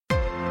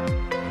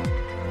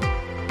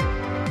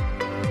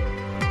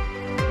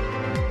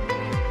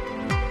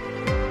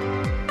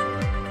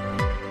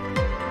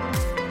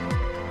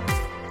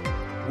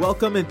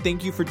Welcome and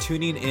thank you for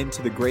tuning in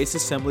to the Grace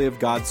Assembly of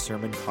God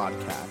Sermon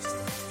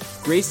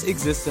Podcast. Grace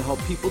exists to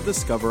help people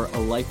discover a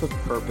life of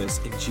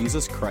purpose in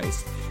Jesus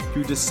Christ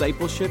through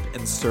discipleship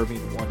and serving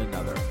one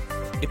another.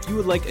 If you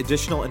would like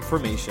additional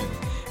information,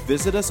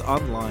 visit us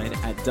online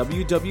at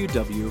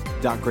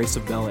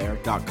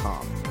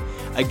www.graceofbelair.com.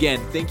 Again,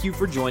 thank you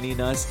for joining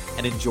us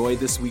and enjoy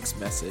this week's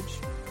message.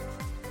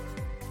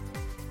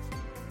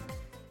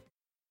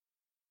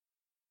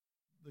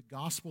 The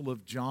Gospel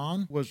of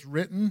John was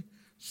written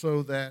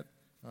so that,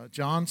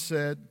 John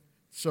said,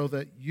 so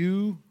that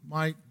you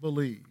might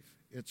believe.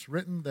 It's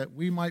written that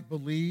we might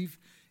believe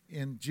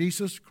in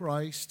Jesus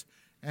Christ,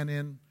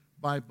 and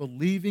by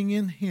believing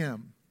in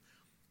Him.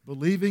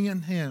 Believing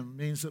in Him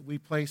means that we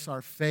place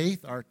our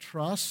faith, our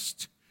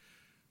trust,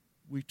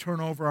 we turn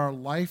over our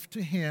life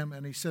to Him,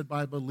 and He said,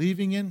 by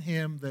believing in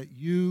Him that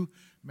you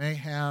may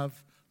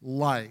have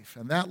life.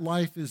 And that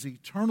life is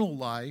eternal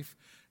life.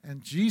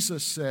 And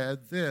Jesus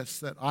said this,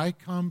 that I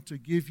come to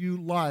give you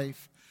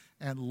life,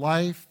 and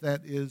life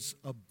that is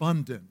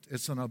abundant.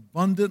 It's an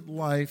abundant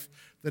life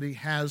that He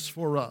has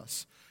for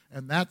us.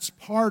 And that's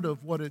part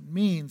of what it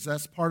means.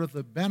 That's part of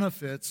the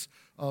benefits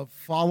of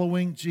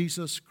following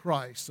Jesus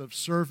Christ, of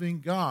serving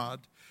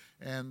God.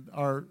 And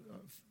our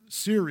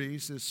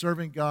series is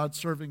Serving God,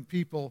 Serving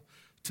People.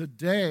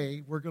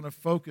 Today, we're going to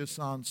focus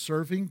on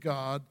serving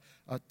God,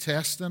 a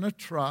test and a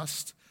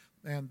trust.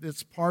 And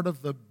it's part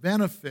of the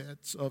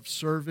benefits of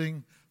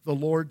serving the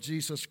Lord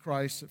Jesus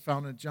Christ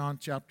found in John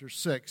chapter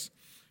 6.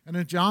 And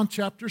in John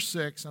chapter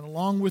 6, and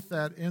along with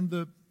that in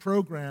the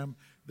program,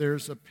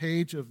 there's a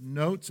page of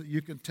notes that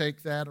you can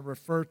take that and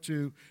refer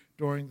to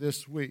during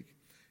this week.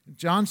 In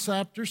John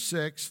chapter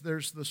 6,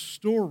 there's the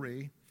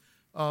story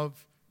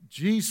of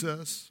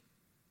Jesus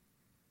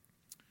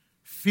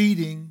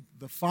feeding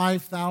the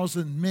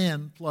 5,000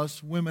 men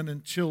plus women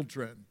and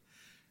children,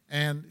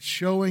 and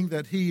showing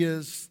that He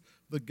is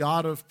the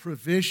God of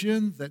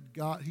provision, that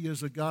He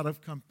is a God of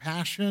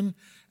compassion,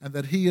 and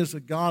that He is a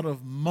God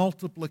of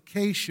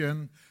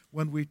multiplication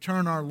when we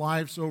turn our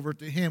lives over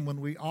to Him, when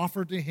we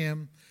offer to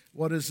Him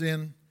what is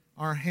in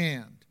our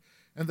hand.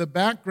 And the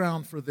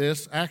background for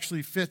this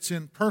actually fits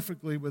in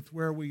perfectly with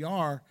where we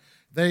are.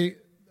 The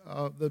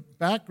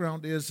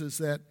background is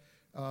that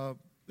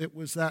it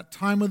was that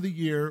time of the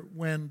year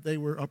when they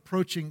were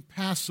approaching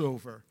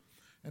Passover.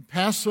 And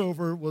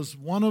Passover was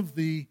one of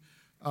the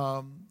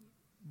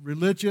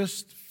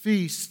religious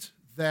feast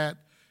that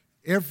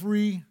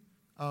every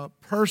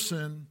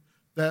person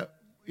that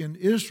in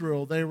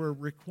Israel, they were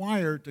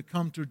required to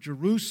come to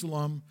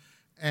Jerusalem,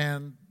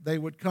 and they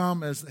would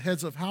come as the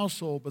heads of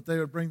household, but they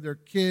would bring their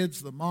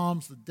kids, the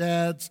moms, the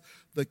dads,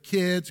 the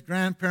kids,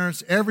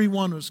 grandparents,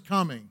 everyone was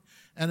coming.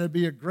 And it'd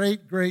be a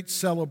great, great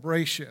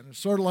celebration. It's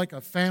sort of like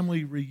a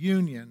family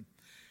reunion.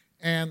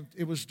 And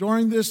it was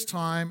during this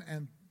time,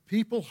 and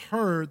people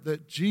heard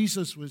that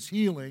Jesus was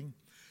healing.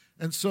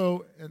 And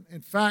so,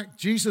 in fact,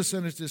 Jesus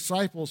and His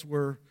disciples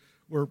were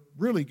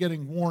really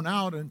getting worn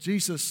out. And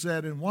Jesus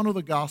said in one of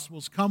the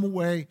Gospels, come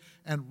away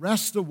and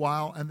rest a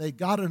while. And they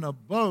got in a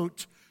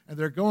boat, and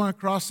they're going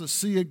across the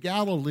Sea of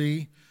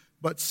Galilee.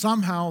 But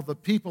somehow the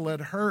people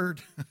had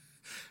heard.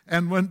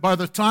 And by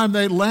the time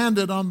they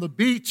landed on the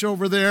beach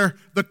over there,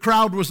 the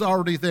crowd was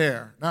already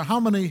there. Now,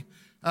 how many,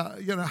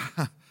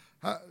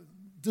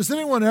 does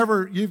anyone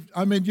ever,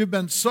 you've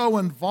been so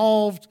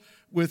involved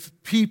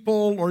with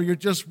people, or you're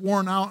just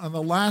worn out, and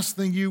the last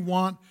thing you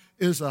want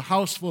is a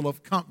house full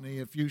of company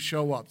if you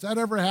show up. Has that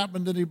ever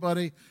happened to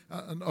anybody?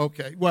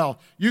 Okay, well,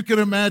 you can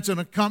imagine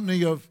a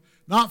company of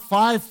not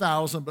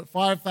 5,000, but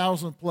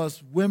 5,000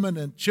 plus women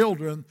and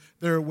children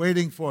that are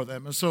waiting for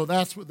them. And so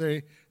that's what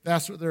they're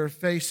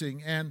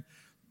facing. And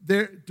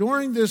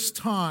during this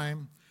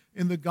time,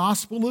 in the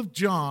Gospel of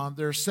John,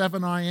 there are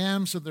 7 I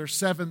ams and there are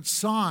 7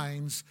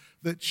 signs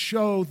that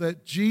show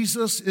that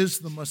Jesus is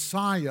the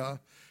Messiah.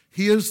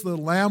 He is the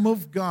Lamb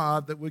of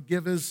God that would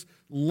give His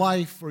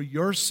life for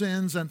your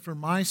sins and for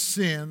my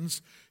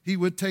sins. He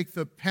would take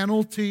the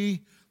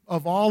penalty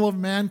of all of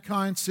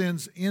mankind's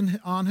sins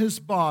on His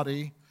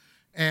body,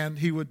 and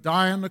He would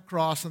die on the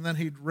cross, and then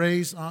He'd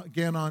raise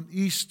again on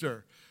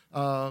Easter.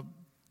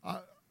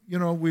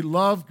 We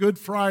love Good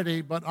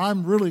Friday, but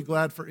I'm really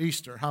glad for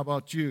Easter. How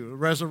about you?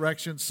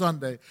 Resurrection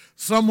Sunday.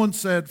 Someone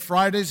said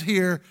Friday's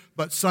here,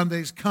 but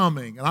Sunday's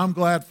coming, and I'm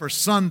glad for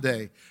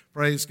Sunday.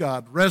 Praise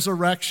God.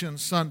 Resurrection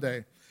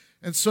Sunday.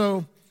 And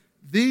so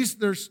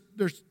there's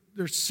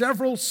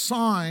several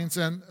signs,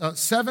 and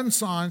 7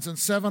 signs and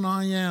 7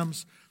 I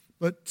ams,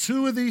 but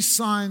 2 of these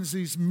signs,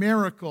 these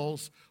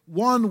miracles,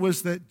 one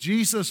was that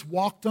Jesus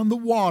walked on the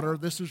water.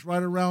 This is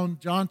right around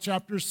John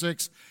chapter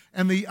 6.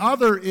 And the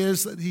other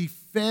is that He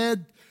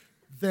fed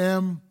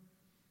them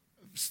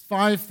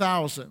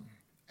 5,000.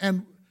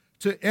 And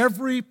to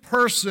every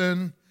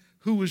person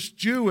who was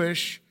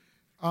Jewish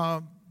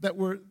that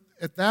were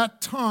at that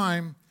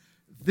time,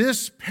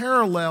 this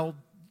paralleled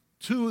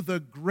 2 of the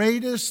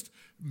greatest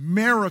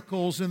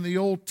miracles in the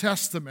Old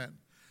Testament.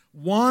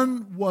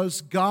 One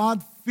was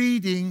God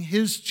feeding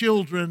His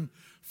children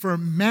for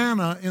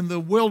manna in the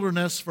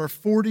wilderness for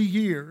 40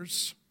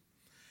 years.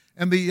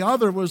 And the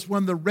other was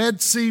when the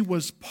Red Sea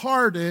was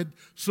parted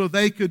so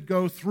they could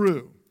go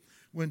through.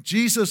 When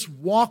Jesus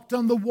walked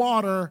on the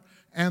water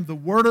and the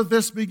word of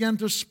this began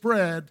to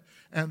spread,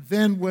 and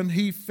then when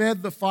he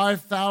fed the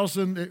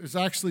 5,000, it was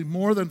actually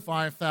more than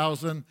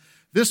 5,000,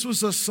 this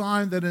was a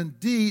sign that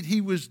indeed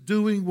he was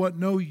doing what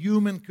no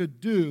human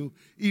could do,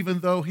 even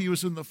though he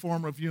was in the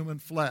form of human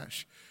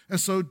flesh. And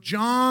so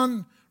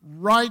John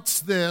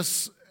writes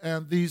this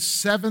and these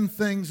 7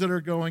 things that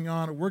are going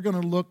on. And we're going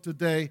to look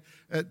today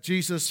at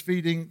Jesus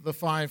feeding the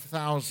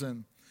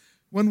 5,000.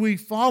 When we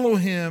follow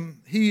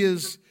him, he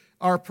is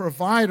our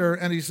provider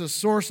and he's a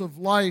source of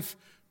life.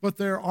 But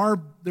there are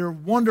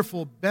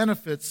wonderful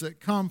benefits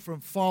that come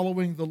from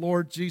following the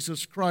Lord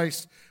Jesus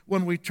Christ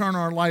when we turn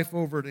our life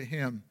over to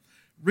him.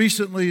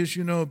 Recently, as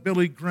you know,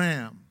 Billy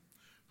Graham,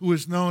 who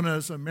is known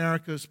as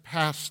America's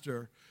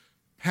pastor,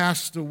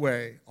 passed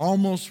away,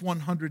 almost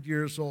 100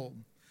 years old.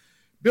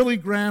 Billy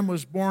Graham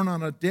was born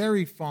on a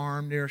dairy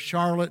farm near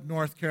Charlotte,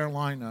 North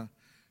Carolina.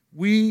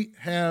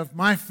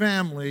 My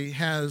family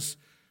has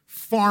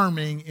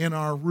farming in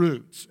our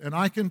roots. And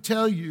I can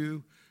tell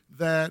you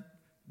that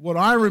what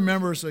I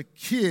remember as a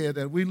kid,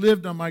 and we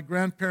lived on my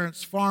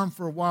grandparents' farm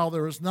for a while,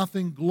 there was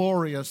nothing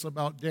glorious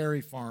about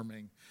dairy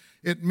farming.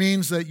 It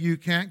means that you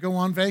can't go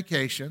on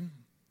vacation,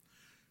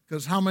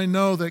 because how many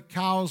know that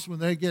cows, when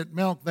they get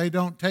milk, they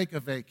don't take a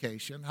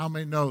vacation? How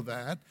many know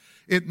that?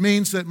 It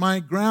means that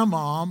my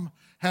grandmom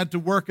had to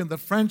work in the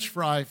French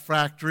fry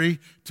factory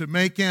to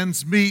make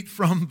ends meet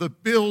from the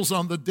bills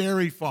on the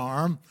dairy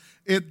farm.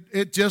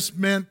 It just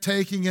meant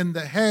taking in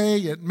the hay.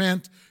 It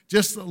meant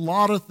just a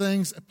lot of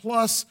things,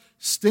 plus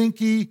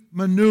stinky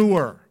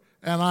manure.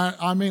 And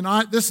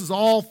this is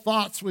all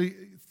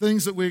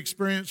things that we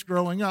experienced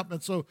growing up.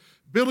 And so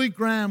Billy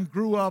Graham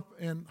grew up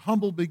in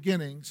humble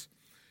beginnings,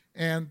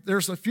 and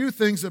there's a few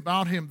things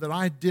about him that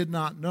I did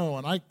not know,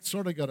 and I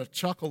sort of got a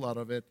chuckle out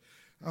of it.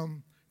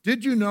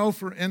 Did you know,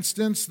 for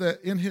instance,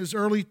 that in his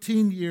early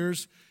teen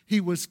years, he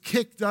was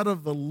kicked out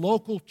of the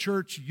local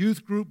church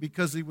youth group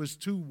because he was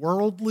too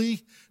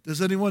worldly?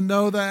 Does anyone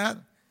know that?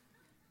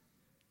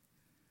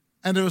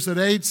 And it was at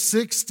age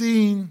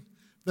 16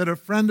 that a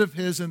friend of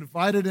his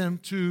invited him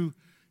to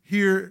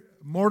hear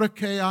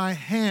Mordecai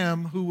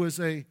Ham, who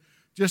was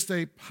just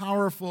a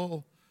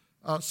powerful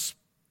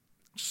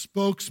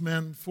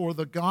spokesman for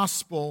the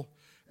gospel.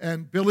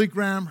 And Billy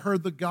Graham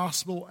heard the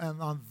gospel,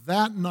 and on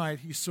that night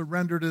he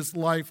surrendered his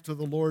life to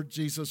the Lord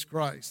Jesus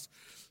Christ.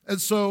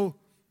 And so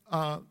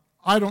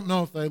I don't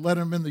know if they let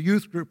him in the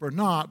youth group or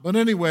not, but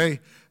anyway,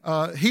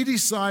 he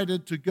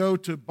decided to go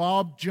to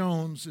Bob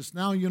Jones, it's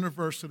now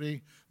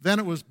university, then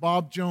it was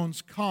Bob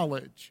Jones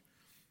College.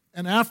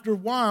 And after a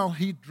while,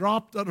 he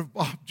dropped out of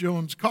Bob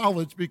Jones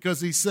College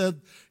because he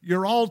said,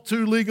 "You're all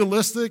too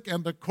legalistic,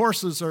 and the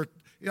courses I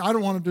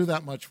don't want to do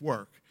that much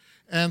work."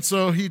 And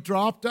so he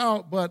dropped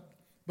out, but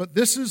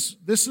this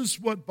is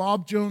what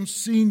Bob Jones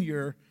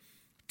Sr.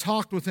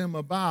 talked with him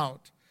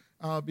about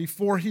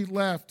before he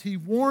left. He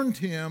warned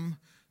him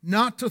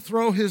not to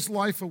throw his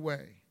life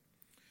away.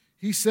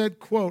 He said,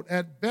 quote,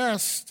 "At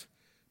best,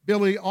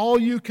 Billy,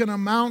 all you can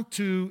amount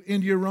to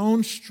in your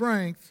own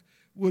strength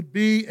would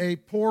be a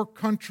poor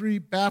country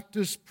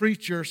Baptist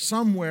preacher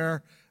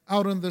somewhere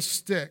out in the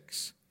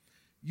sticks.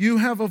 You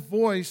have a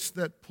voice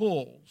that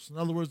pulls." In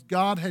other words,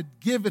 God had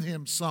given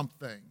him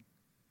something.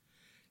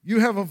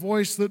 You have a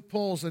voice that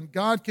pulls, and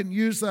God can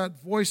use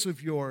that voice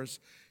of yours.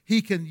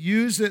 He can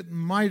use it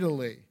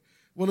mightily.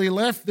 Well, he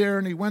left there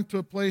and he went to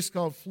a place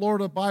called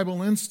Florida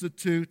Bible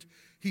Institute.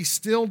 He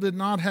still did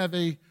not have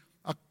a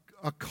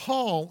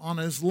call on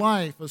his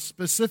life, a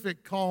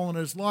specific call on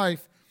his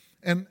life.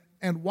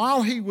 And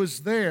while he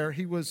was there,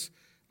 he was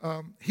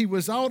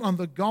out on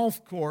the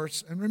golf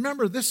course. And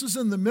remember, this is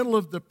in the middle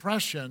of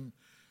depression.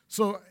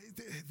 So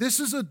this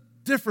is a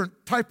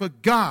different type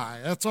of guy.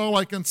 That's all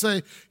I can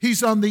say.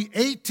 He's on the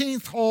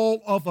 18th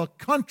hole of a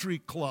country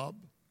club.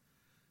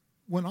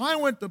 When I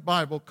went to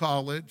Bible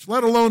college,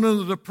 let alone in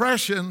the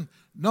Depression,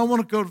 no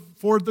one could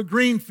afford the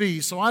green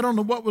fee, so I don't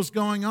know what was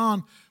going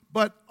on.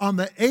 But on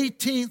the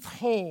 18th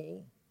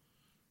hole,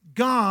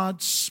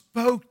 God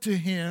spoke to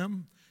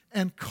him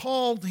and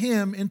called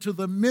him into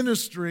the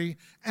ministry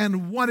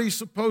and what he's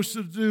supposed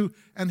to do,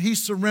 and he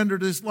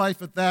surrendered his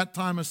life at that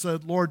time and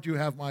said, "Lord, you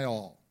have my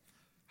all."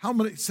 How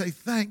many say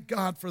thank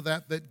God for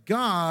that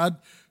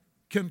God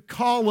can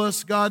call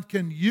us, God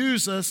can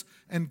use us,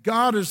 and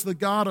God is the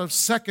God of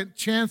second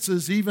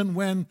chances even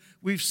when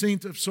we've seen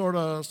to sort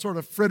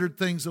of frittered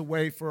things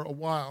away for a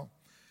while.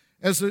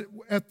 At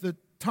the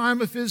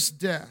time of his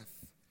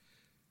death,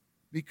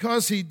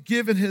 because he'd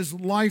given his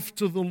life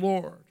to the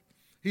Lord,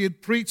 he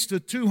had preached to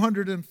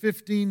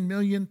 215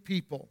 million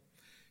people.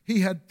 He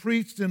had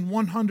preached in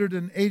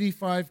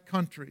 185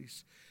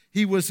 countries.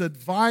 He was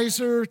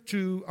advisor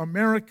to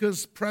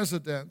America's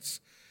presidents.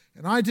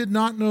 And I did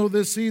not know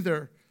this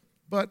either,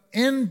 but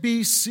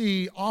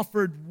NBC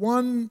offered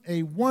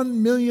a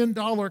 $1 million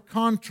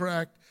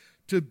contract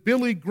to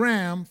Billy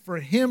Graham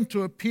for him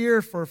to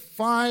appear for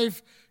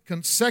 5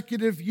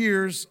 consecutive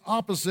years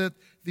opposite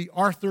the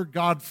Arthur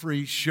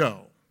Godfrey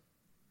show.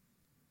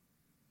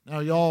 Now,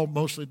 y'all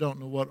mostly don't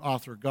know what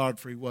Arthur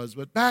Godfrey was,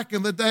 but back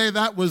in the day,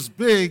 that was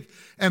big.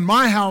 And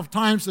how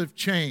times have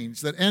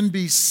changed, that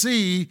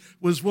NBC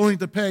was willing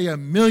to pay $1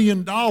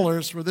 million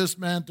for this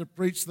man to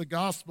preach the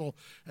gospel.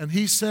 And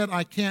he said,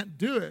 I can't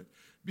do it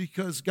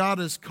because God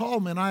has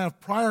called me, and I have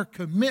prior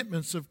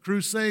commitments of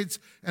crusades.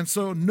 And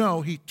so,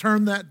 no, he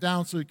turned that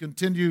down so he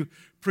continued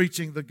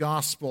preaching the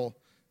gospel.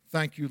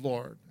 Thank you,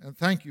 Lord. And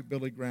thank you,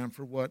 Billy Graham,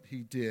 for what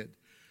he did.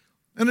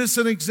 And it's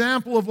an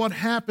example of what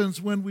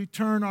happens when we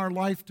turn our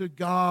life to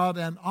God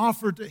and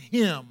offer to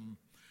Him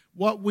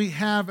what we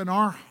have in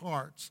our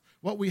hearts,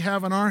 what we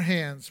have in our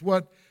hands.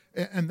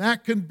 And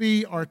that can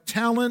be our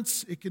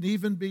talents. It can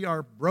even be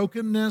our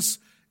brokenness.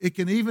 It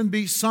can even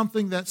be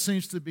something that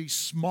seems to be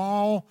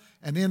small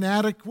and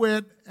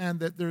inadequate and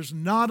that there's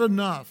not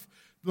enough.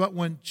 But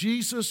when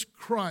Jesus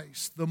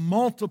Christ, the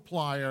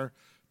multiplier,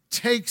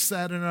 takes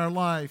that in our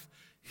life,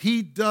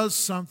 He does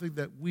something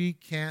that we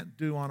can't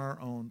do on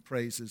our own.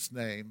 Praise His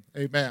name.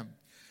 Amen.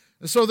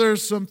 And so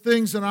there's some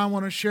things that I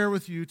want to share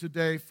with you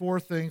today, 4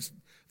 things.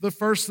 The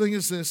first thing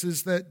is this,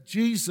 is that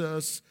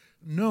Jesus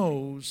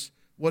knows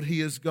what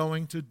He is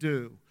going to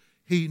do.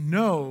 He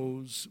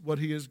knows what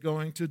He is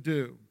going to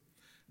do.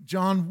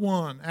 John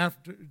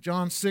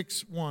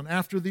 6:1,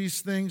 after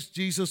these things,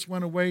 Jesus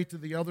went away to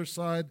the other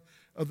side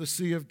of the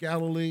Sea of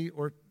Galilee,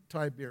 or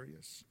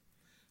Tiberias.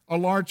 A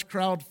large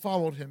crowd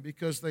followed Him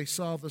because they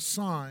saw the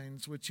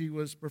signs which He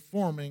was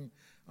performing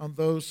on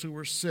those who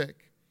were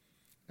sick.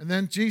 And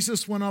then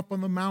Jesus went up on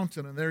the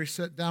mountain, and there He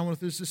sat down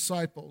with His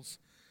disciples.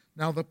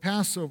 Now the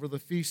Passover, the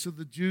feast of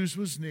the Jews,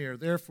 was near.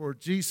 Therefore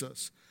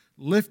Jesus,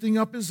 lifting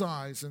up His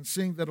eyes and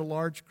seeing that a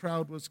large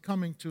crowd was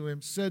coming to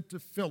Him, said to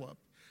Philip,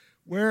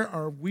 Where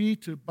are we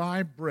to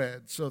buy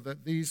bread so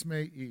that these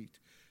may eat?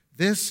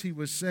 This He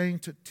was saying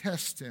to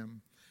test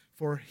Him,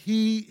 for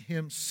He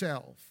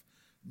Himself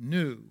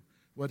knew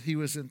what He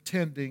was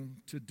intending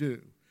to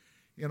do.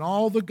 In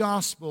all the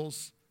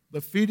Gospels,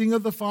 the feeding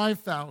of the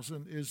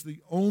 5,000 is the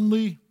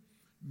only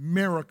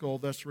miracle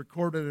that's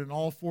recorded in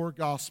all 4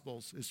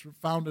 Gospels. It's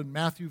found in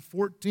Matthew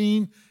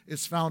 14,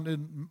 it's found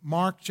in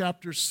Mark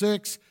chapter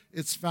 6,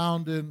 it's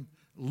found in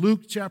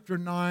Luke chapter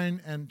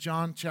 9, and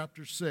John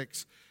chapter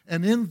 6.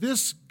 And in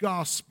this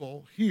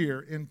Gospel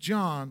here in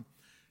John,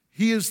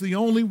 he is the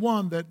only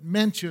one that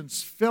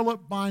mentions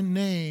Philip by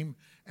name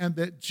and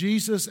that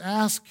Jesus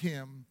asked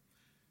him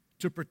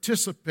to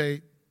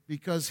participate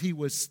because He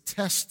was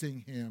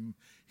testing him.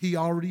 He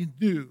already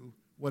knew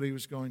what He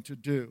was going to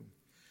do.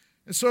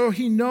 And so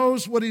He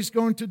knows what He's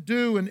going to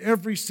do in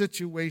every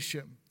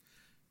situation.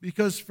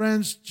 Because,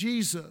 friends,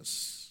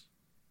 Jesus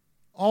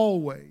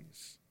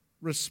always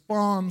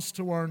responds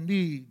to our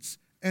needs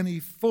and He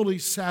fully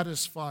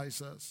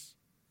satisfies us.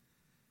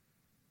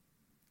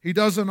 He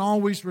doesn't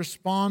always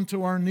respond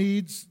to our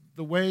needs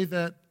the way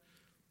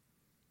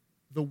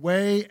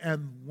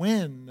and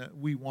when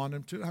we want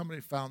Him to. How many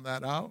found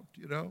that out?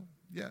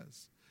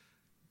 Yes.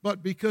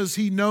 But because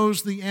He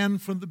knows the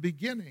end from the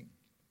beginning.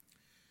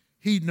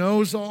 He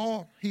knows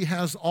all. He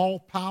has all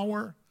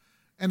power.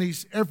 And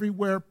He's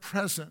everywhere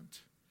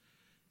present.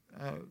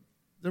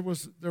 There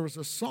was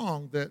a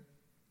song that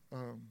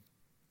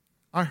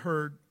I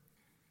heard.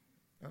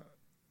 It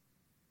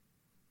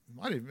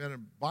might have been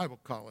in Bible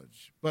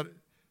college. But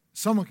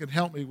someone can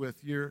help me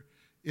with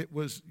it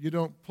was, you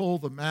don't pull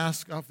the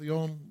mask off the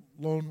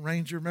Lone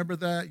Ranger. Remember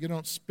that? You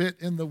don't spit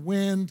in the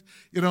wind.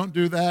 You don't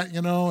do that,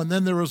 And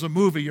then there was a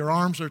movie, Your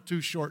Arms Are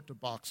Too Short to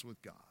Box with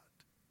God.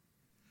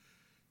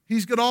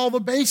 He's got all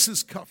the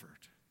bases covered.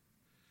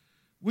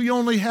 We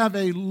only have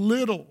a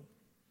little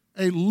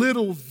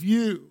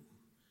view.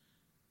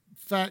 In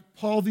fact,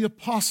 Paul the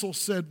Apostle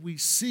said, we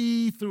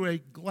see through a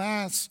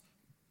glass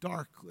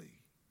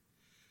darkly.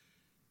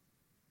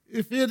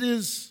 If it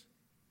is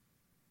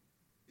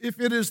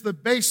the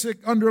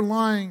basic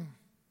underlying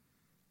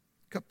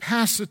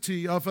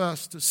capacity of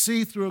us to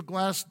see through a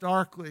glass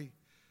darkly,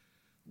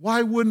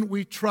 why wouldn't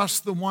we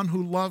trust the one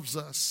who loves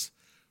us,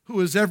 who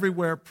is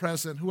everywhere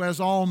present, who has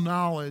all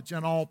knowledge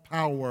and all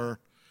power,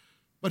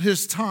 but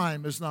His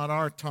time is not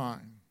our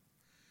time.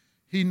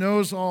 He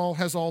knows all,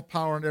 has all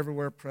power, and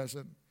everywhere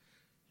present.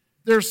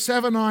 There's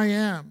 7 I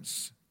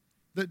ams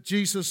that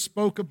Jesus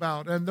spoke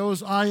about, and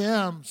those I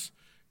ams,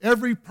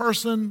 every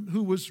person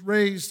who was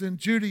raised in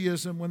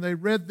Judaism, when they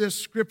read this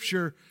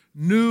scripture,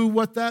 knew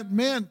what that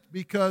meant,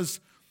 because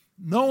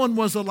no one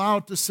was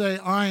allowed to say,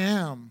 I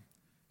am,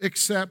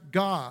 except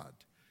God.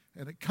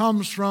 And it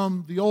comes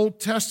from the Old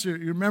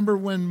Testament. You remember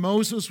when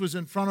Moses was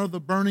in front of the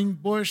burning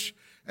bush,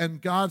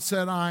 and God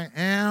said, I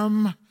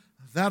am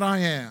that I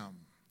am.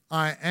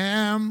 I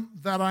am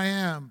that I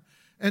am.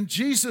 And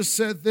Jesus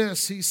said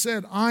this. He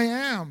said, I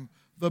am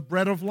the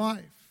bread of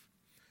life.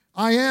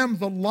 I am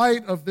the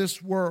light of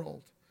this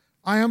world.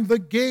 I am the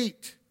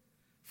gate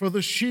for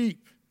the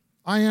sheep.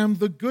 I am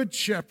the good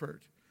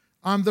shepherd.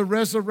 I'm the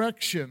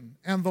resurrection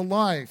and the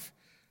life.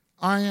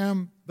 I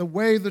am the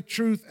way, the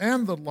truth,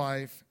 and the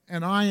life,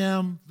 and I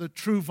am the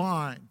true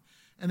vine.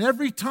 And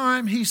every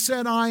time He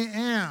said, I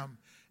am,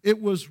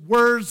 it was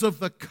words of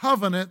the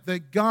covenant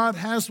that God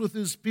has with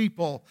His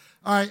people.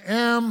 I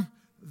am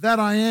that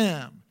I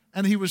am.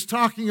 And he was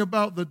talking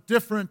about the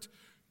different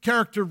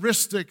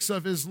characteristics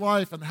of his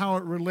life and how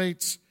it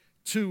relates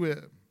to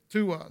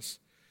us.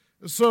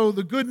 So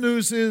the good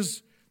news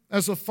is,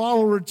 as a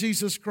follower of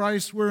Jesus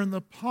Christ, we're in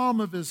the palm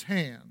of his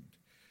hand.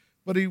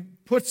 But he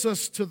puts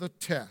us to the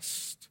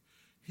test.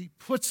 He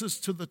puts us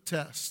to the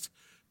test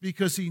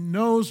because he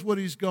knows what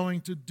he's going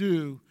to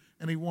do,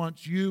 and he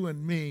wants you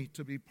and me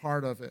to be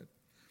part of it.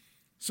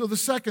 So the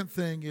second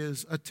thing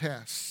is a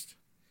test.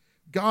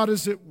 God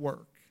is at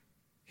work.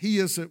 He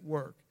is at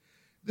work.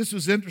 This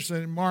was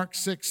interesting. In Mark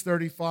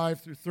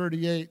 6:35 through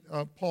 38,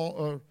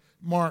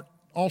 Mark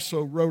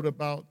also wrote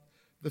about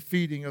the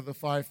feeding of the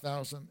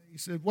 5,000. He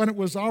said, when it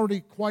was already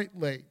quite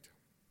late,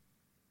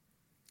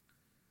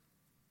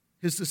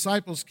 his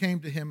disciples came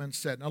to him and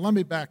said, now let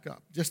me back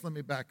up. Just let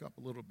me back up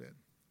a little bit.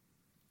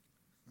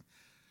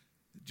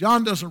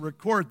 John doesn't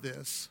record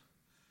this.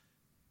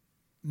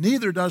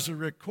 Neither does he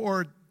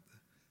record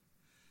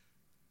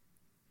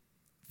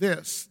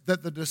this,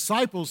 that the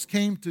disciples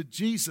came to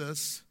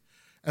Jesus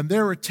and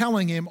they were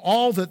telling him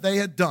all that they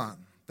had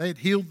done. They had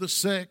healed the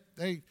sick.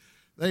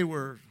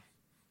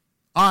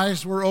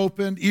 Eyes were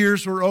opened,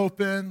 ears were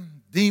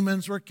open,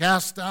 demons were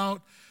cast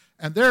out,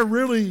 and they're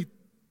really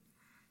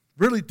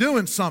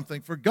doing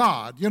something for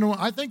God. You know,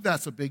 I think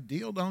that's a big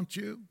deal, don't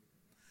you?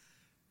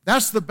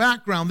 That's the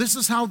background. This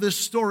is how this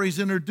story is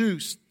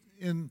introduced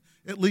in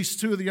at least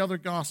two of the other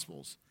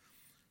Gospels.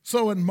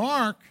 So in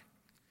Mark,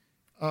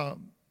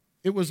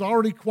 it was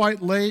already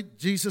quite late.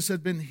 Jesus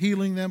had been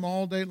healing them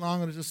all day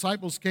long, and the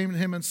disciples came to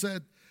him and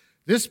said,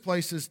 this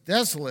place is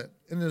desolate,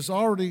 and it is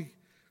already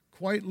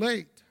quite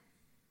late.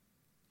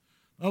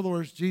 In other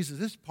words, Jesus,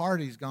 this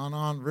party's gone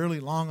on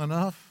really long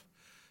enough,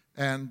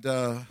 and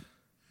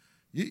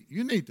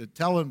you need to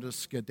tell him to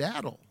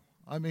skedaddle.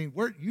 I mean,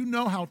 you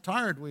know how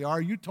tired we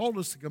are. You told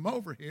us to come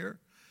over here,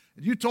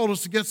 and you told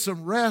us to get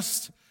some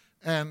rest,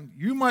 and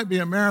you might be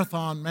a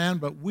marathon man,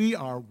 but we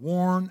are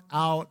worn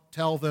out.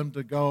 Tell them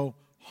to go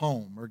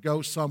home or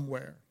go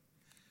somewhere.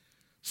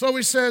 So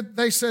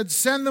they said,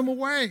 send them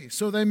away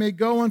so they may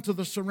go into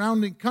the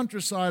surrounding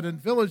countryside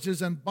and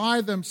villages and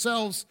buy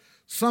themselves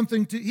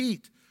something to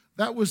eat.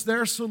 That was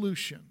their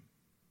solution.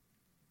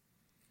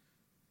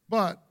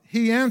 But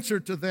he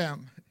answered to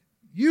them,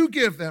 you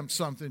give them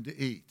something to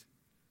eat.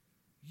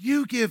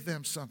 You give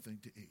them something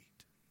to eat.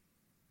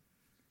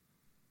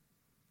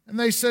 And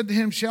they said to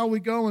him, shall we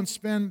go and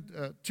spend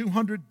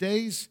 200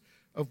 days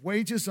of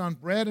wages on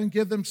bread and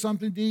give them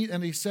something to eat?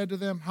 And he said to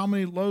them, how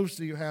many loaves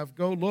do you have?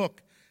 Go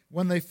look.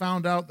 When they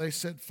found out, they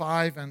said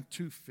 5 and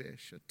 2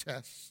 fish, a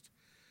test.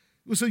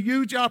 It was a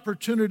huge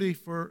opportunity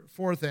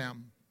for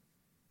them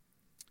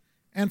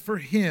and for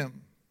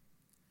him.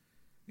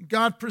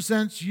 God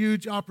presents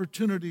huge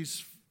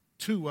opportunities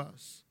to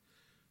us.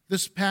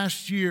 This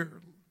past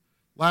year,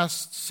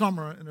 last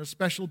summer, in a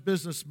special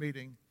business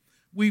meeting,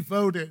 we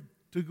voted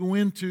to go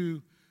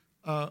into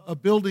a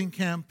building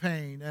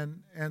campaign,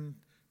 and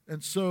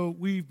so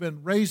we've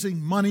been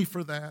raising money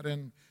for that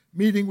and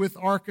meeting with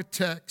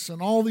architects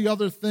and all the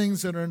other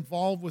things that are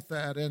involved with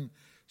that, and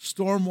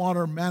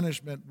stormwater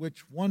management,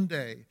 which one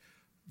day,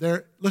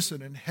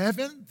 in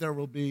heaven there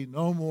will be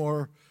no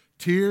more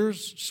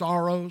tears,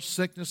 sorrow,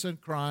 sickness,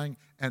 and crying,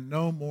 and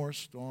no more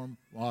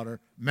stormwater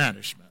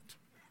management.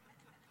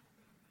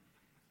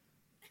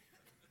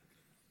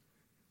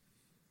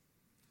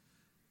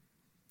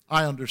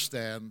 I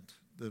understand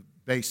the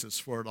basis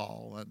for it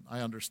all, and I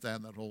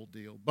understand that whole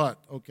deal. But,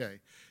 okay,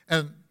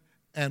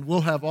 and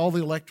we'll have all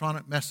the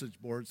electronic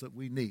message boards that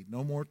we need.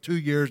 No more 2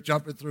 years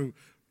jumping through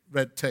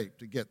red tape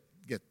to get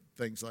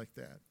things like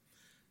that.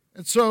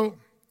 And so,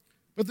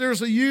 but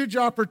there's a huge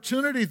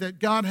opportunity that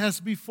God has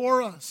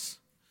before us.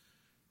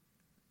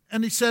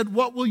 And he said,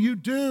 what will you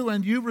do?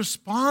 And you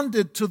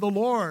responded to the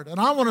Lord. And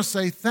I want to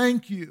say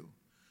thank you.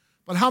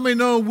 But how many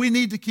know we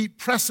need to keep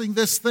pressing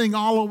this thing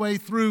all the way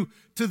through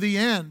to the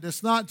end?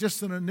 It's not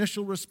just an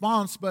initial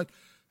response, but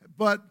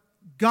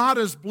God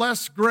has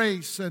blessed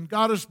Grace, and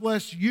God has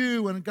blessed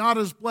you, and God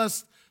has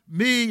blessed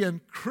me and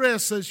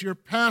Chris as your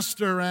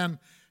pastor,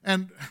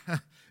 and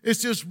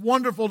it's just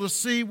wonderful to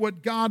see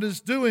what God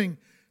is doing.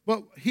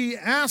 But he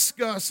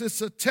asks us,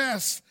 it's a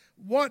test,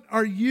 what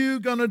are you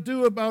going to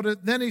do about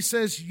it? Then he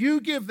says, you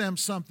give them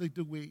something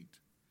to eat.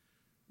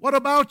 What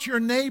about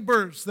your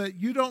neighbors that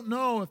you don't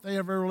know if they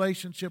have a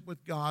relationship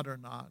with God or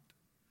not?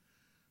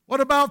 What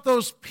about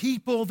those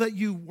people that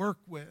you work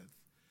with?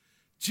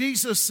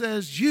 Jesus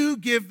says, you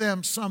give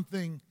them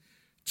something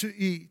to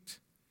eat.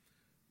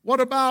 What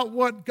about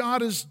what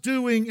God is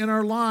doing in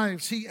our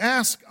lives? He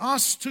asks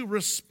us to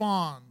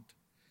respond,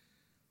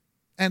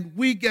 and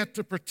we get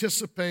to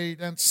participate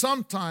and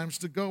sometimes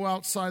to go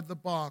outside the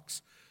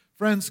box.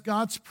 Friends,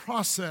 God's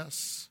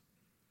process,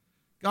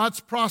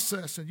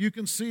 and you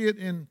can see it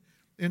in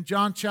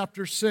John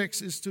chapter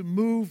 6, is to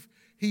move.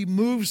 He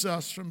moves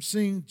us from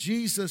seeing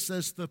Jesus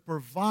as the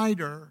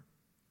provider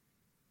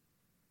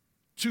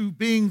to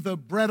being the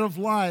bread of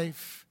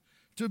life,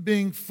 to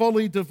being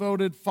fully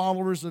devoted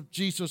followers of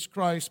Jesus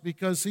Christ,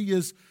 because he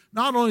is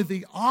not only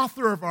the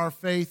author of our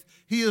faith,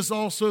 he is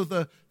also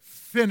the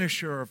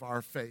finisher of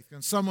our faith.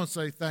 Can someone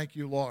say, thank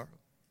you, Lord?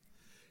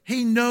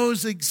 He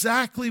knows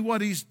exactly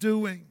what he's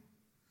doing.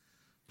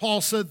 Paul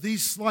said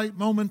these slight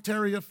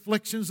momentary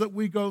afflictions that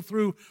we go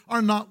through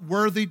are not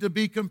worthy to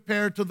be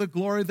compared to the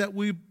glory that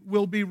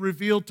will be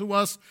revealed to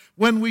us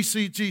when we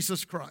see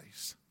Jesus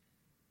Christ.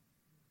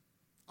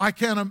 I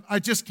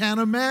just can't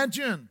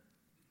imagine.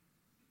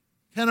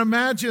 Can't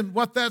imagine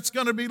what that's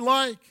going to be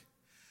like.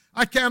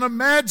 I can't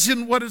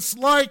imagine what it's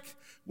like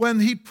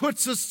when he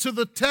puts us to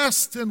the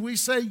test and we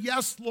say,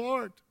 yes,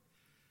 Lord.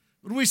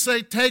 When we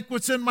say, take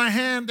what's in my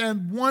hand,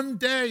 and one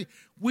day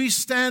we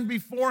stand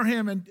before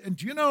him. And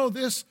do you know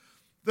this?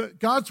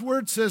 God's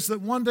word says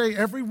that one day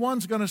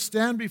everyone's going to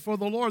stand before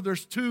the Lord.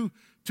 There's two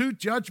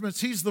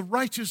judgments. He's the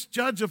righteous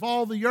judge of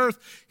all the earth.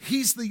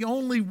 He's the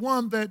only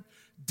one that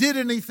did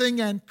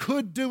anything and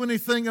could do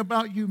anything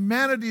about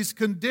humanity's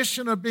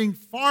condition of being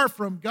far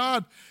from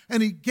God.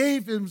 And he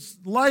gave his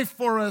life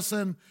for us.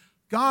 And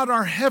God,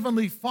 our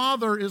heavenly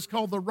Father, is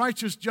called the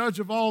righteous judge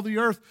of all the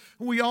earth.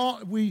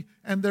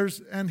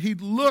 And he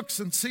looks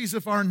and sees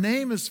if our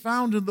name is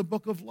found in the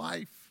book of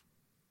life.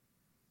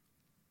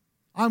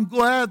 I'm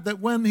glad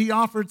that when he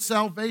offered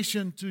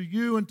salvation to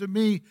you and to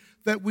me,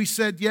 that we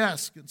said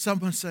yes. Can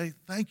someone say,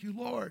 thank you,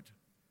 Lord?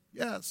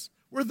 Yes,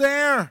 we're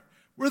there.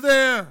 We're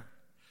there.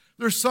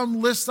 There's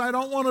some lists I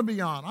don't want to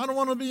be on. I don't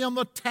want to be on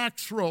the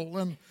tax roll,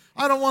 and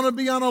I don't want to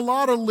be on a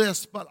lot of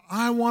lists, but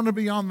I want to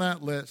be on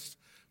that list.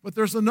 But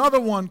there's another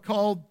one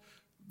called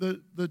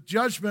the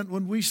judgment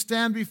when we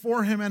stand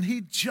before him, and he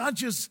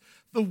judges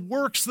the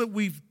works that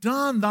we've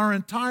done our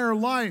entire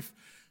life.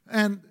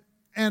 And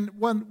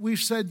when we've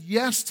said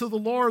yes to the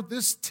Lord,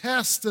 this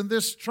test and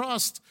this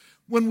trust,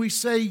 when we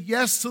say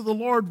yes to the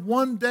Lord,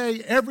 one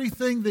day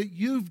everything that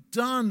you've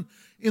done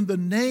in the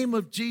name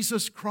of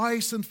Jesus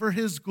Christ and for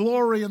his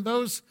glory, and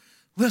those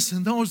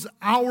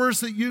hours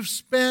that you've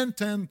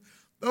spent and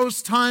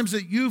those times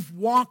that you've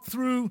walked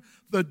through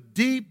the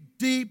deep,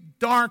 deep,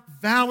 dark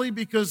valley,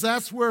 because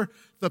that's where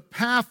the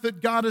path that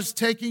God is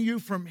taking you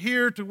from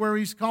here to where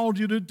he's called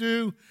you to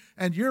do,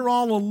 and you're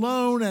all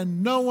alone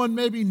and no one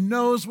maybe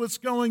knows what's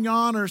going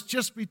on, or it's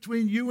just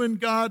between you and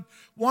God,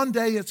 one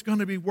day it's going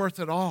to be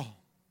worth it all.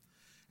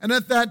 And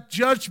at that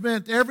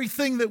judgment,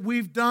 everything that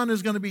we've done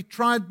is going to be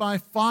tried by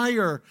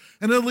fire,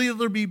 and it'll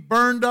either be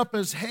burned up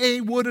as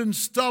hay, wood, and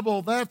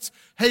stubble. That's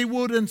hay,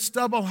 wood, and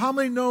stubble. How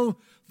many know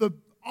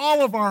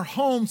all of our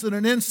homes in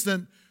an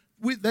instant,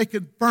 they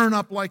could burn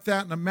up like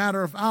that in a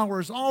matter of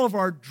hours. All of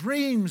our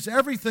dreams,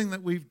 everything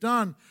that we've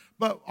done,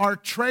 but our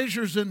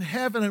treasures in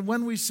heaven, and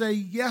when we say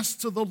yes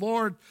to the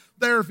Lord,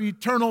 they're of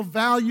eternal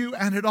value,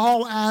 and it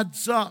all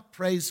adds up.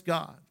 Praise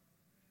God.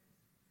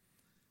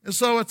 And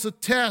so it's a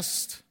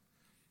test.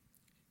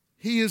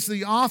 He is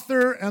the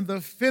author and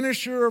the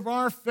finisher of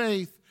our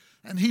faith,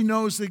 and he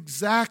knows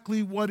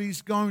exactly what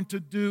he's going to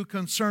do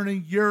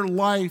concerning your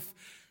life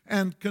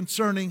and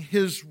concerning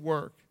his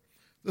work.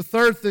 The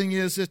third thing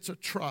is it's a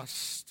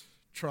trust.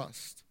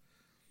 Trust.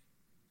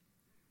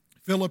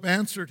 Philip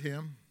answered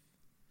him,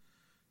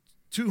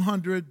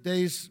 200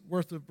 days'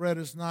 worth of bread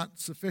is not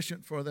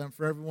sufficient for them,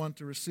 for everyone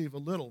to receive a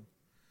little.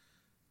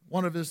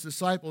 One of his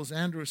disciples,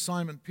 Andrew,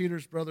 Simon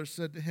Peter's brother,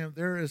 said to him,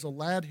 there is a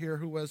lad here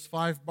who has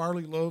 5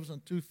 barley loaves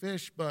and 2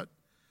 fish, but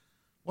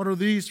what are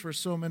these for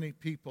so many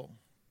people?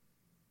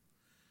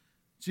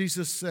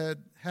 Jesus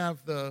said,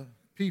 have the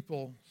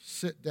people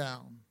sit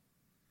down.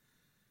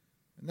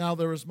 And now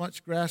there was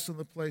much grass in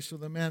the place, so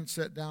the men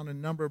sat down in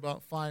number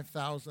about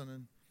 5,000.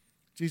 And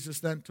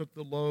Jesus then took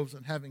the loaves,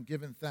 and having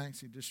given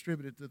thanks, he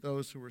distributed to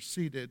those who were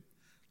seated.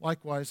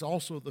 Likewise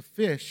also the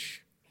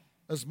fish,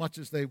 as much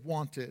as they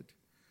wanted.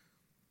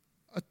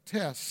 A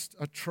test,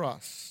 a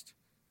trust.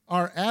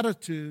 Our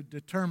attitude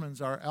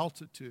determines our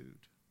altitude.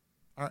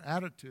 Our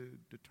attitude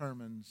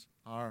determines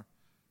our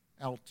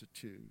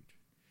altitude.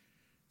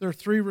 There are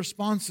 3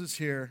 responses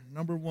here.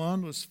 Number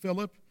 1 was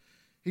Philip.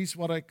 He's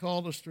what I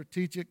call a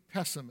strategic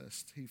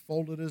pessimist. He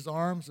folded his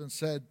arms and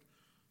said,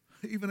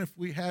 even if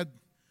we had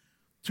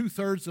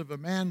 2/3 of a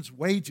man's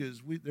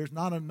wages, there's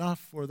not enough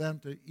for them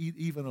to eat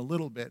even a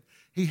little bit.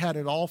 He had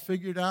it all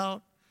figured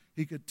out.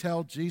 He could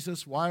tell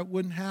Jesus why it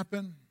wouldn't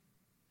happen.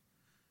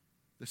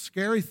 The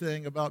scary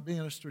thing about being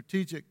a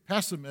strategic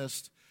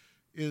pessimist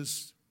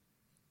is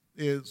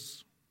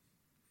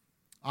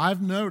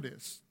I've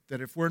noticed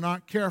that if we're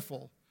not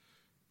careful,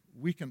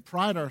 we can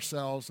pride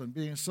ourselves in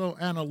being so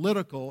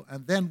analytical,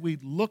 and then we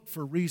look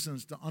for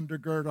reasons to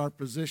undergird our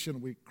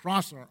position. We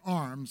cross our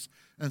arms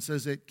and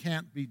says it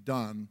can't be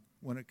done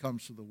when it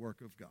comes to the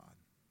work of God.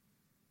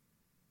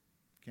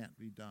 Can't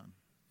be done.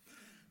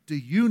 Do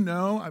you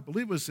know, I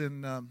believe it was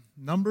in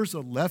Numbers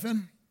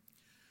 11,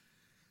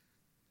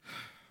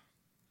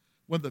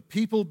 when the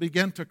people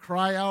began to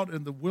cry out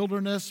in the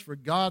wilderness for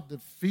God to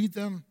feed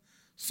them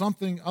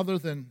something other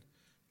than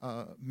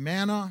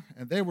manna,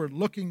 and they were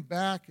looking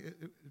back.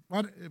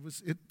 It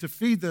was to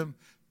feed them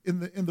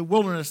in the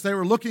wilderness. They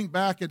were looking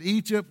back at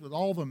Egypt with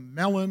all the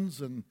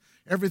melons and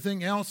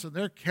everything else, and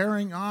they're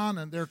carrying on,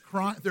 and they're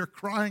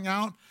crying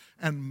out,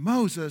 and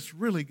Moses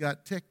really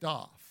got ticked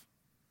off.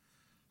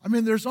 I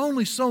mean, there's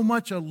only so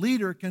much a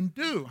leader can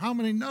do. How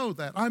many know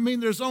that? I mean,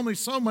 there's only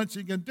so much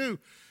he can do.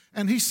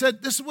 And he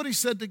said, this is what he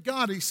said to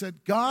God. He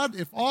said, God,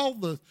 if all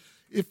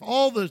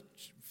the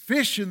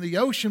fish in the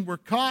ocean were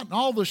caught and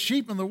all the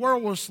sheep in the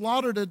world were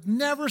slaughtered, it'd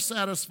never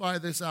satisfy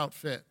this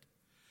outfit.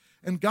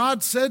 And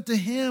God said to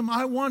him,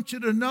 I want you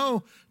to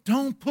know,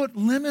 don't put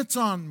limits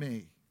on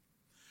me.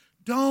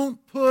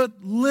 Don't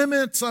put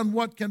limits on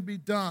what can be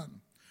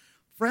done.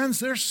 Friends,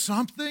 there's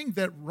something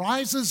that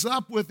rises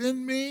up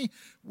within me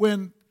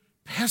when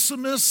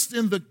pessimists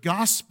in the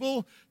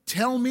gospel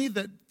tell me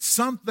that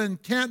something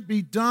can't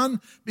be done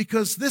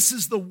because this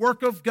is the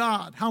work of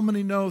God. How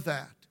many know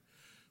that?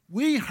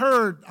 We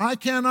heard, I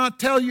cannot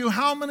tell you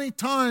how many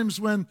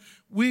times when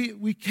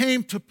we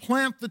came to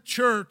plant the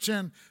church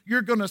and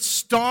you're going to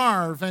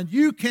starve and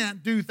you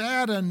can't do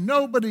that and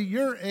nobody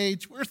your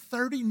age. We're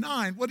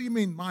 39. What do you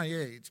mean my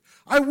age?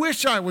 I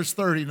wish I was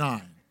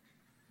 39.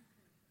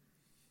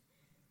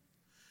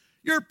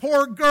 Your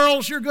poor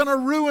girls, you're going to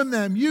ruin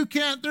them. You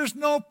can't, there's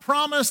no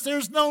promise,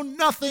 there's no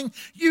nothing.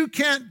 You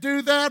can't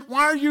do that.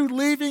 Why are you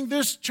leaving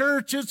this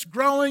church? It's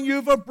growing. You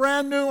have a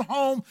brand new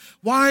home.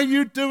 Why are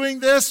you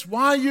doing this?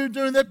 Why are you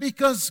doing that?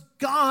 Because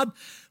God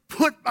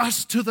put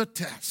us to the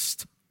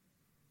test.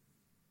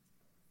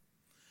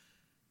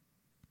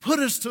 Put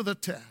us to the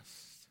test.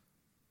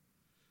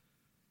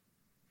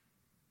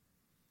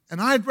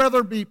 And I'd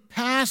rather be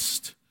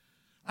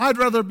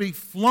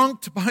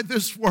flunked by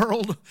this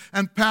world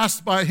and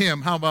passed by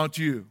him. How about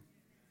you?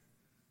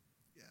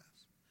 Yes.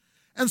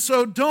 And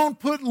so don't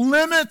put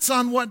limits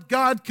on what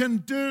God can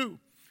do.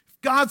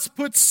 If God's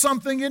put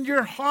something in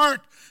your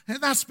heart, and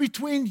that's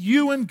between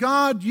you and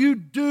God, you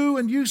do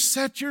and you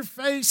set your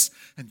face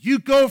and you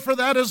go for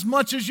that as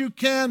much as you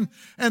can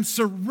and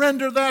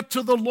surrender that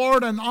to the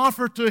Lord and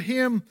offer to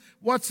him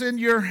what's in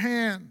your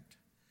hand.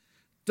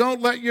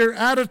 Don't let your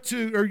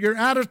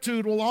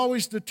attitude will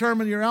always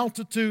determine your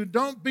altitude.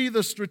 Don't be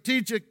the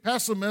strategic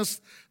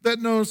pessimist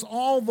that knows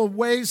all the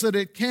ways that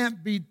it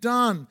can't be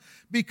done.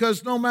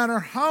 Because no matter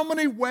how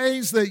many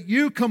ways that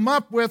you come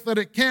up with that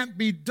it can't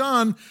be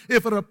done,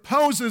 if it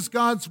opposes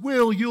God's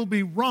will, you'll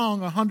be wrong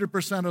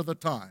 100% of the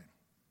time.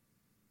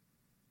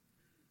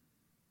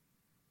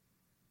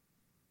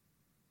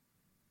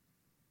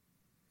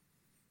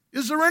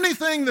 Is there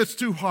anything that's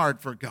too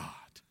hard for God?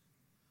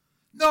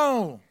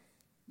 No.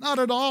 Not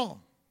at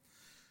all.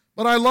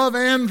 But I love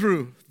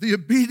Andrew, the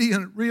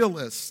obedient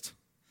realist.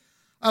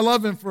 I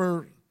love him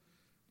for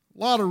a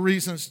lot of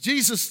reasons.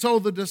 Jesus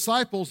told the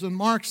disciples in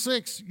Mark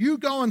 6, you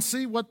go and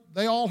see what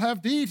they all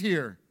have to eat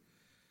here.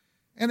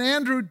 And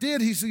Andrew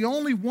did. He's the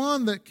only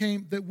one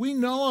that we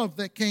know of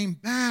that came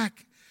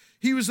back.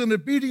 He was an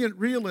obedient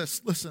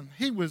realist. Listen,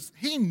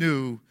 he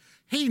knew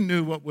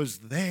what was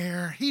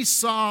there. He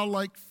saw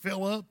like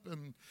Philip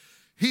and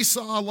he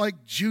saw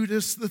like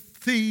Judas the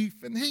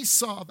thief, and he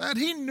saw that.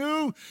 He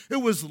knew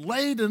it was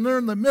late and they're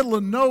in the middle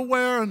of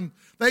nowhere and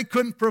they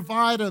couldn't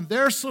provide, and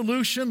their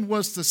solution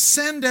was to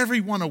send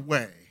everyone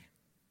away.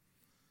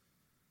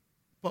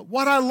 But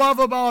what I love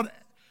about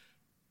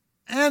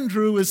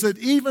Andrew is that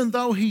even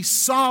though he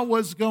saw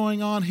what's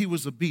going on, he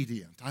was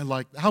obedient. I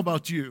like that. How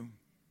about you?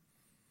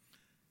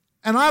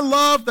 And I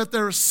love that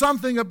there is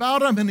something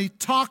about him, and he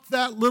talked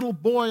that little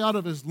boy out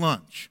of his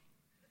lunch.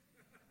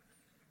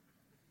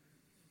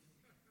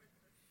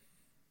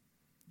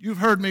 You've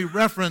heard me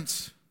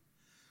reference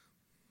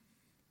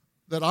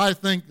that I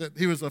think that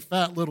he was a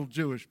fat little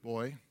Jewish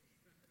boy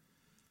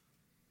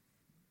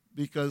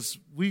because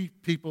we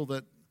people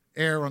that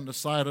err on the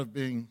side of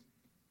being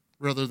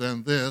rather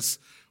than this,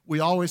 we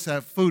always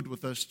have food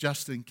with us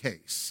just in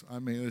case. I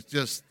mean,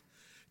 it's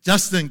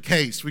just in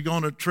case. We go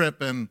on a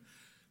trip and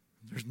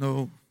there's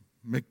no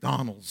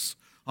McDonald's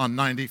on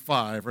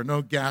 95 or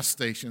no gas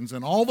stations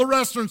and all the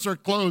restaurants are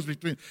closed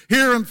between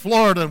here and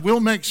Florida, and we'll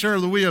make sure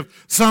that we have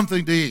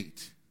something to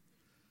eat.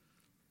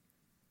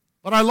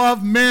 But I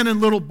love men and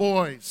little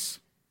boys.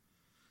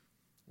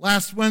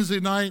 Last Wednesday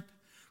night,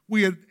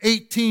 we had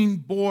 18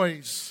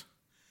 boys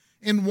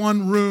in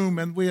one room,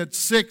 and we had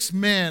 6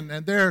 men,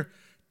 and they're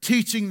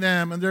teaching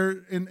them, and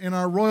they're in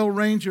our Royal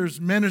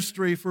Rangers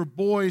ministry for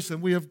boys,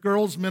 and we have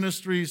girls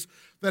ministries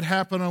that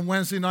happen on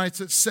Wednesday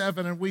nights at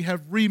 7, and we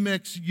have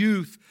Remix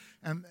Youth,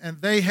 and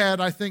they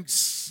had, I think,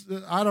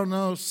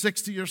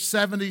 60 or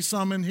 70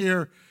 some in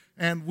here,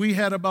 and we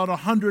had about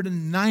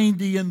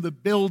 190 in the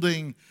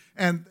building.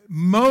 And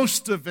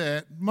most of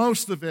it,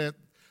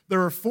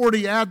 there are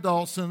 40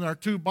 adults in our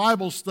 2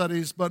 Bible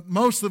studies, but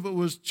most of it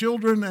was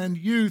children and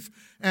youth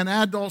and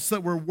adults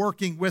that were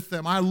working with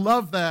them. I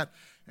love that.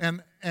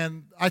 And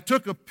I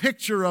took a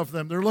picture of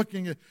them. They're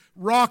looking at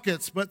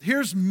rockets, but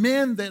here's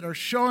men that are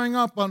showing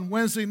up on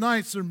Wednesday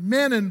nights. They're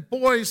men and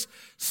boys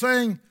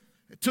saying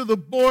to the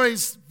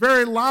boys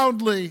very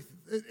loudly,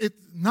 it's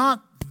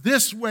not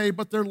this way,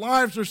 but their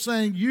lives are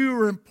saying, you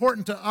are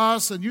important to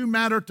us and you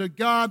matter to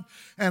God.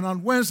 And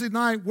on Wednesday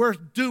night, we're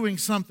doing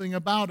something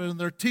about it. And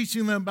they're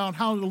teaching them about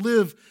how to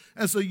live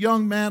as a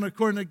young man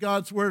according to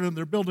God's word. And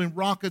they're building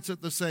rockets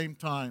at the same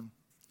time.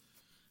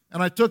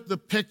 And I took the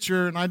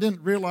picture, and I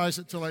didn't realize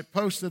it till I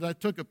posted. I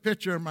took a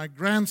picture, and my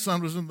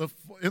grandson was in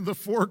the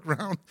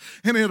foreground,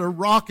 and he had a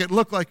rocket. It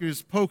looked like he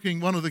was poking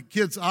one of the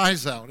kids'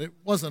 eyes out. It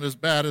wasn't as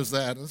bad as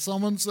that. And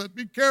someone said,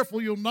 "Be careful,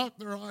 you'll knock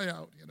their eye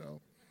out,"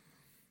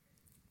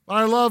 But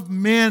I love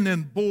men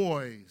and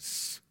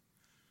boys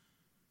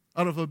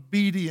out of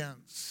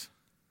obedience.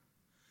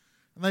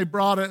 And they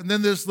brought it, and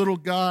then this little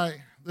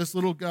guy,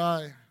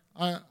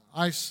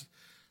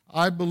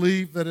 I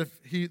believe that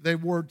if they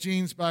wore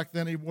jeans back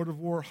then, he would have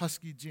wore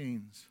husky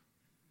jeans.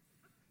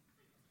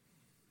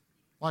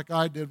 Like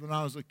I did when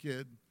I was a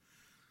kid.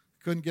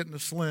 Couldn't get into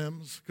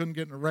slims, couldn't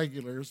get into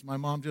regulars. My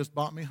mom just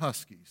bought me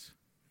huskies.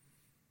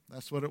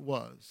 That's what it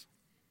was.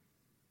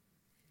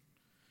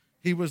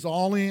 He was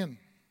all in.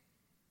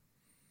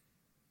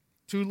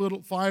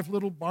 5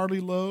 little barley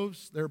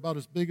loaves. They're about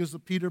as big as the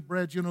pita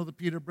bread. You know the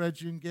pita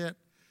breads you can get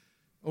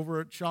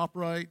over at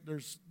ShopRite?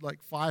 There's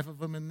like 5 of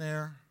them in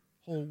there.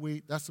 Whole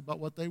wheat, that's about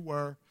what they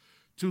were.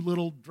 2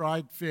 little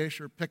dried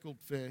fish or pickled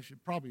fish.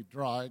 It probably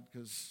dried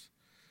because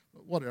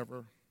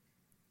whatever.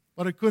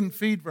 But it couldn't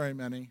feed very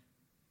many.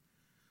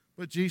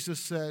 But Jesus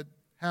said,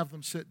 have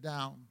them sit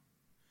down.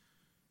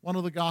 One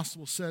of the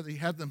Gospels said he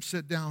had them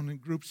sit down in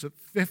groups of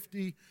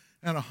 50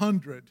 and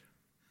 100.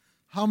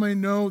 How many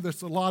know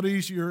that's a lot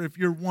easier if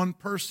you're one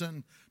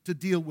person to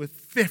deal with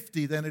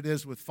 50 than it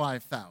is with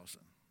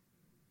 5,000?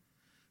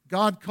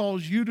 God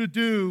calls you to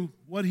do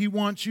what he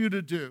wants you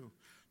to do.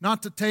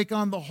 Not to take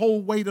on the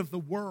whole weight of the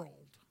world.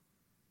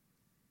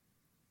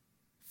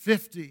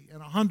 50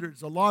 and 100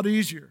 is a lot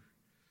easier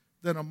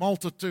than a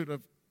multitude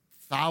of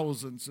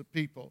thousands of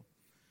people.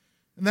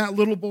 And that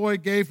little boy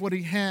gave what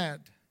he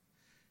had.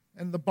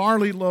 And the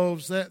barley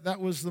loaves,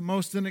 that was the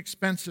most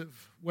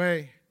inexpensive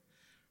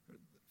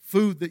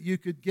food that you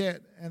could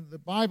get. And the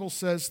Bible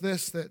says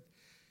this, that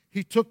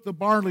he took the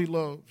barley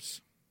loaves,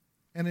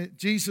 and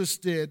Jesus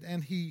did,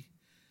 and he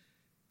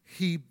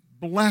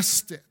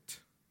blessed it.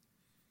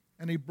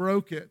 And he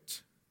broke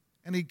it,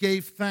 and he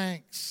gave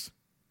thanks,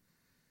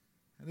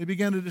 and he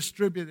began to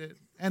distribute it,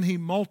 and he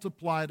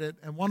multiplied it.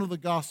 And one of the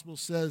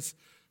Gospels says,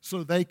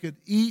 so they could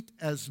eat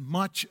as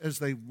much as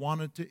they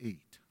wanted to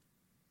eat.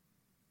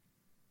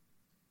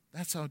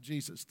 That's how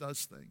Jesus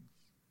does things.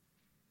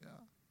 Yeah.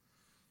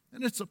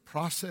 And it's a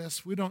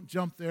process. We don't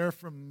jump there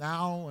from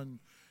now, and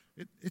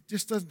it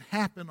just doesn't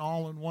happen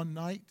all in one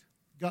night.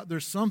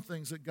 There's some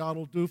things that God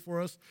will do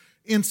for us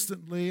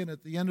instantly, and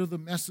at the end of the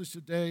message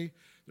today,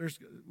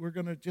 we're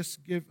going to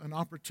just give an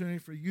opportunity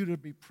for you to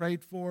be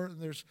prayed for.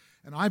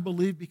 And I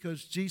believe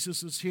because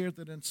Jesus is here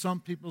that in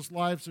some people's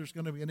lives there's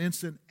going to be an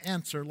instant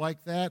answer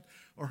like that,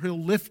 or he'll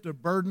lift a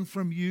burden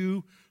from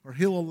you, or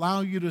he'll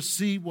allow you to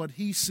see what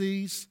he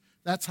sees.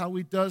 That's how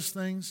he does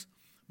things.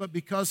 But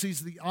because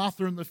he's the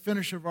author and the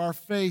finisher of our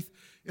faith,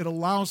 it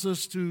allows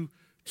us to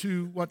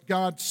what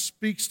God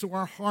speaks to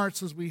our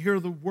hearts as we hear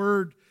the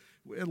word.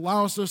 It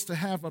allows us to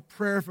have a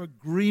prayer of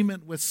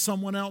agreement with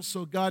someone else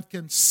so God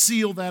can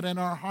seal that in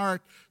our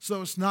heart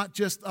so it's not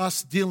just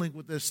us dealing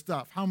with this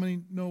stuff. How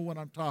many know what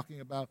I'm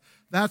talking about?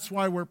 That's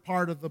why we're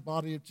part of the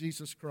body of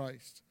Jesus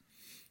Christ.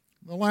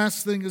 The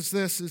last thing is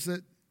this, is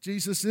that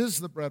Jesus is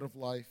the bread of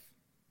life.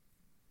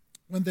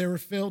 When they were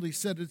filled, he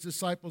said to his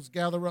disciples,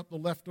 gather up the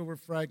leftover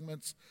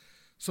fragments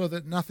so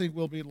that nothing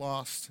will be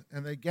lost.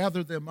 And they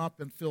gathered them up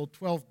and filled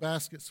 12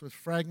 baskets with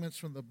fragments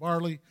from the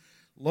barley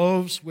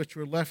loaves which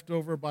were left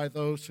over by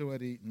those who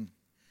had eaten.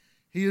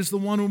 He is the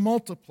one who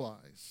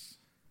multiplies.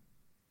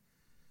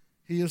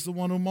 He is the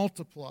one who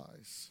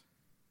multiplies.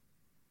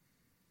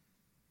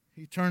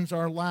 He turns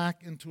our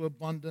lack into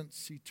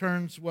abundance. He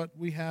turns what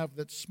we have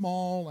that's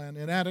small and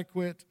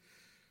inadequate,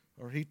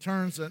 or he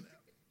turns a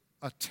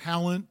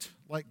talent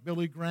like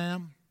Billy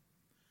Graham,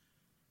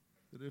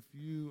 that if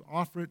you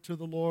offer it to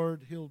the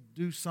Lord, he'll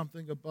do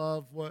something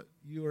above what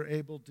you are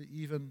able to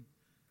even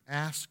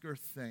ask or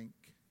think.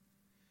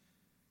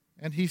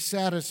 And he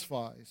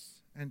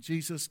satisfies, and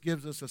Jesus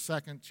gives us a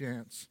second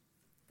chance.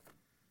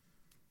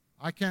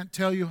 I can't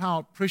tell you how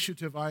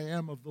appreciative I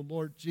am of the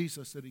Lord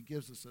Jesus that he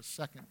gives us a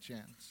second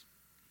chance.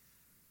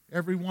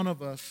 Every one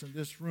of us in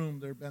this room,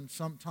 there have been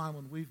some time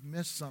when we've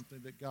missed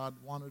something that God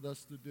wanted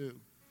us to do.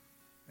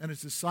 And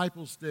his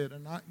disciples did.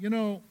 And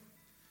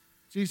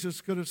Jesus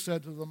could have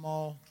said to them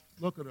all,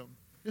 look at them.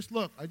 Just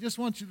look. I just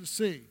want you to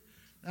see.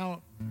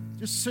 Now,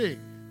 just see.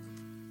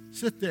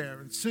 Sit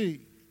there and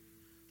see.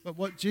 But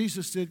what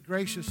Jesus did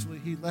graciously,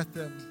 he let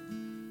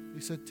them,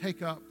 he said,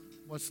 take up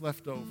what's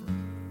left over.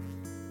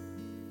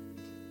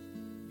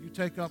 You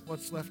take up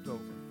what's left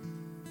over.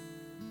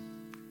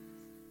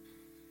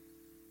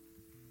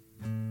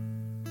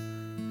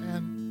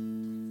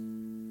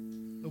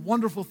 And the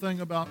wonderful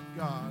thing about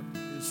God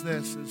is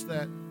this, is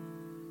that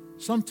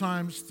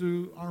sometimes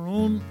through our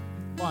own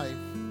life,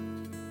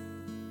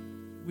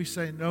 we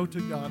say no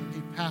to God and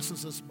he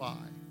passes us by.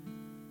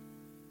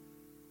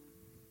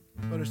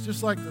 But it's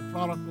just like the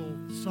prodigal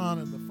son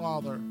and the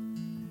father.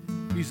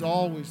 He's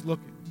always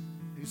looking.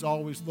 He's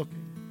always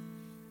looking.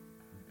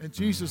 And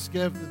Jesus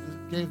gave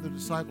the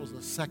disciples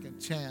a second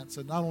chance.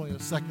 And not only a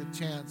second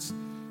chance,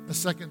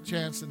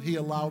 and he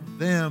allowed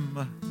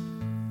them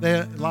They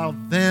allow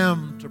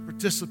them to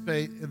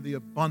participate in the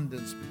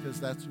abundance because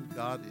that's who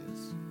God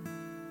is.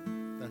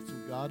 That's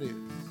who God is.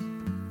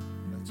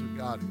 That's who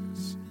God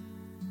is.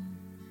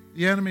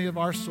 The enemy of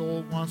our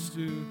soul wants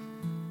to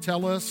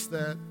tell us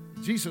that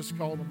Jesus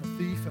called him a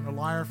thief and a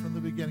liar from the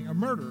beginning, a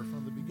murderer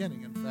from the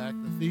beginning, in fact,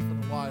 a thief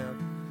and a liar.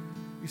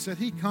 He said,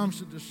 he comes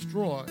to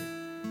destroy,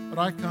 but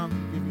I come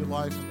to give you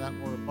life and that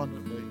more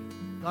abundantly.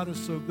 God is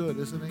so good,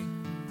 isn't he?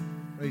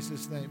 Praise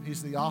his name.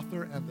 He's the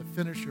author and the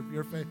finisher of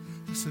your faith.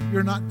 Listen,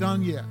 you're not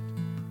done yet.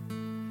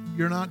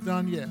 You're not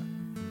done yet.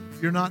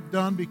 You're not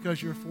done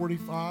because you're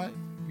 45.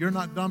 You're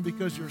not done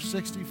because you're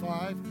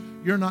 65.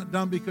 You're not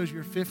done because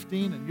you're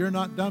 15. And you're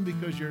not done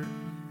because you're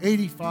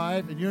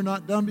 85. And you're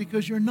not done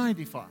because you're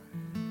 95.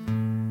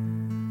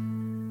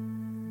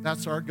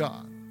 That's our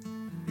God.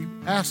 He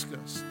asks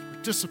us to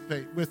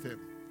participate with him.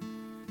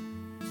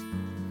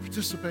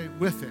 Participate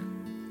with him.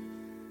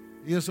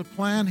 He has a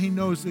plan. He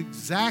knows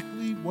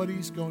exactly what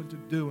he's going to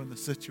do in the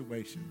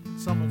situation.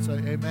 Someone say,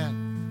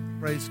 amen.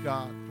 Praise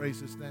God. Praise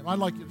his name. I'd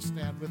like you to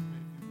stand with me.